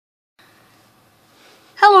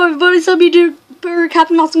Hello everybody, it's YouTuber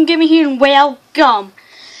Captain Awesome Gaming here, and welcome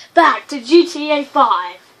back to GTA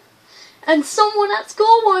 5. And someone at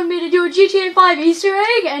school wanted me to do a GTA 5 Easter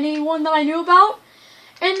egg, anyone that I knew about.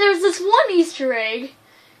 And there's this one Easter egg.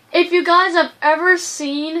 If you guys have ever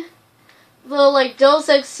seen the Deus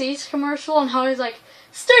Ex commercial and how he's like,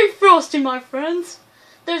 "Stay frosty, my friends,"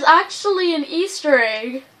 there's actually an Easter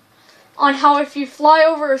egg on how if you fly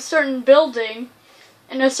over a certain building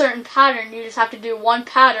in a certain pattern, you just have to do one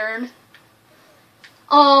pattern,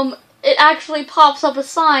 it actually pops up a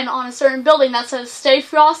sign on a certain building that says "Stay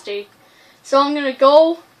Frosty." So I'm going to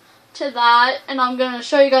go to that, and I'm going to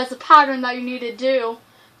show you guys the pattern that you need to do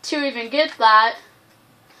to even get that.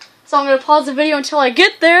 So I'm going to pause the video until I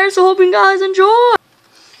get there, so hope you guys enjoy.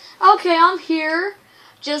 Okay, I'm here.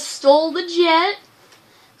 Just stole the jet.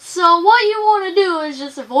 So what you want to do is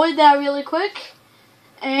just avoid that really quick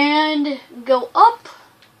and go up.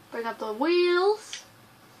 Bring up the wheels.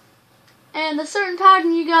 And the certain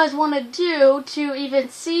pattern you guys want to do to even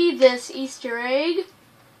see this Easter egg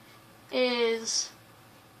is,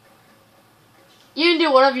 you can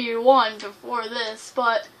do whatever you want before this,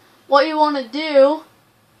 but what you want to do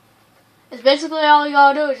is basically all you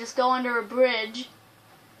gotta do is just go under a bridge,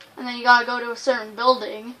 and then you gotta go to a certain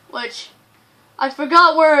building, which I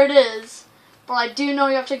forgot where it is, but I do know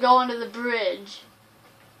you have to go under the bridge.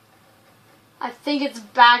 I think it's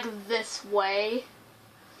back this way.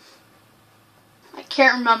 I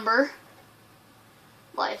can't remember,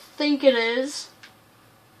 but I think it is.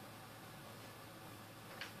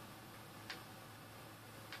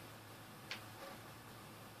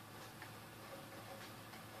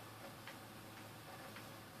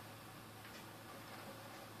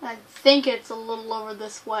 I think it's a little over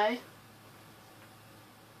this way.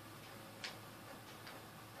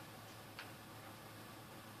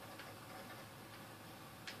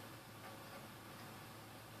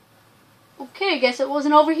 Okay, guess it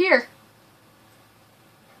wasn't over here.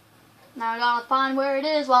 Now I gotta find where it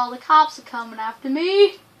is while the cops are coming after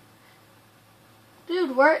me.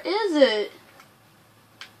 Dude, where is it?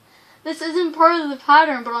 This isn't part of the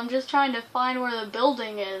pattern, but I'm just trying to find where the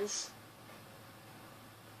building is.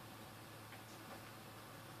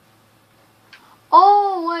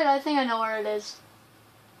 Oh, wait, I think I know where it is.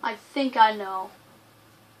 I think I know.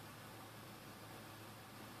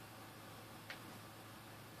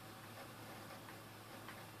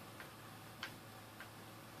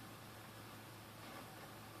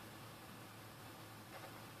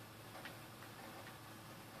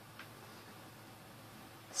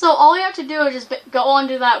 So all you have to do is just go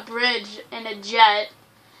under that bridge in a jet,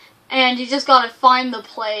 and you just gotta find the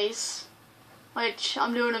place, which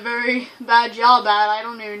I'm doing a very bad job at. I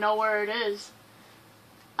don't even know where it is.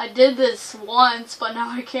 I did this once, but now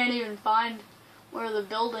I can't even find where the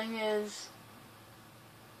building is.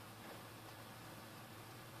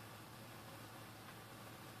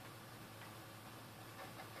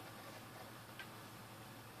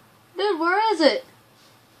 Dude, where is it?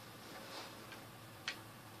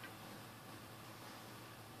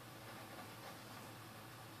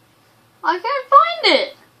 I can't find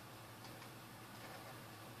it!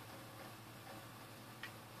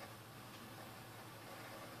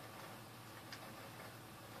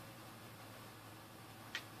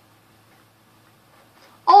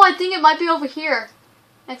 Oh, I think it might be over here,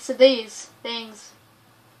 next to these things.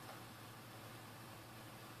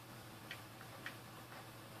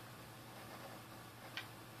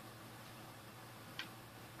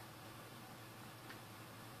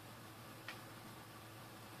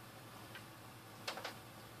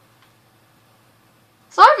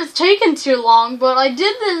 Sorry if it's taken too long, but I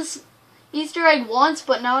did this Easter egg once,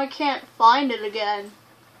 but now I can't find it again.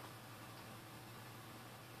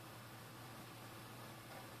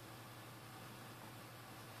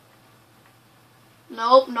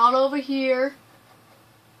 Nope, not over here.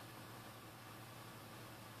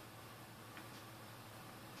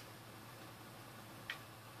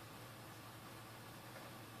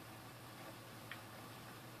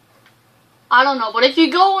 I don't know, but if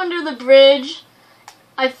you go under the bridge,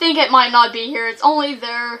 I think it might not be here. It's only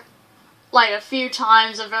there like a few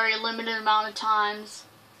times, a very limited amount of times.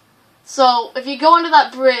 So if you go under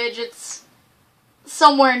that bridge, it's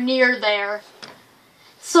somewhere near there.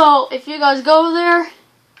 So if you guys go there,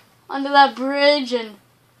 under that bridge, and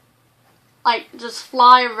just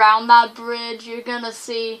fly around that bridge, you're gonna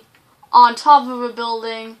see on top of a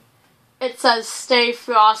building, it says "Stay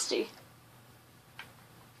Frosty,"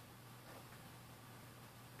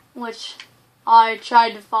 which I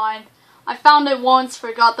tried to find. I found it once,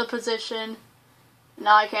 forgot the position.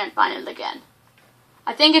 Now I can't find it again.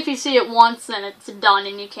 I think if you see it once, then it's done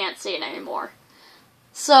and you can't see it anymore.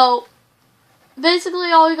 So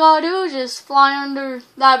basically all you gotta do is just fly under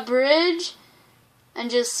that bridge and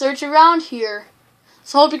just search around here.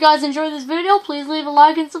 So hope you guys enjoyed this video. Please leave a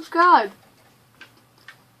like and subscribe.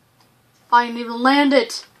 I didn't even land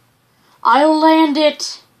it. I'll land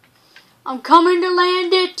it. I'm coming to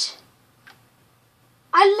land it.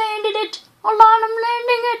 I landed it. Hold on, I'm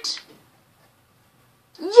landing it.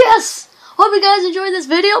 Yes! Hope you guys enjoyed this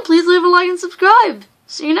video. Please leave a like and subscribe.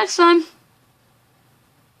 See you next time.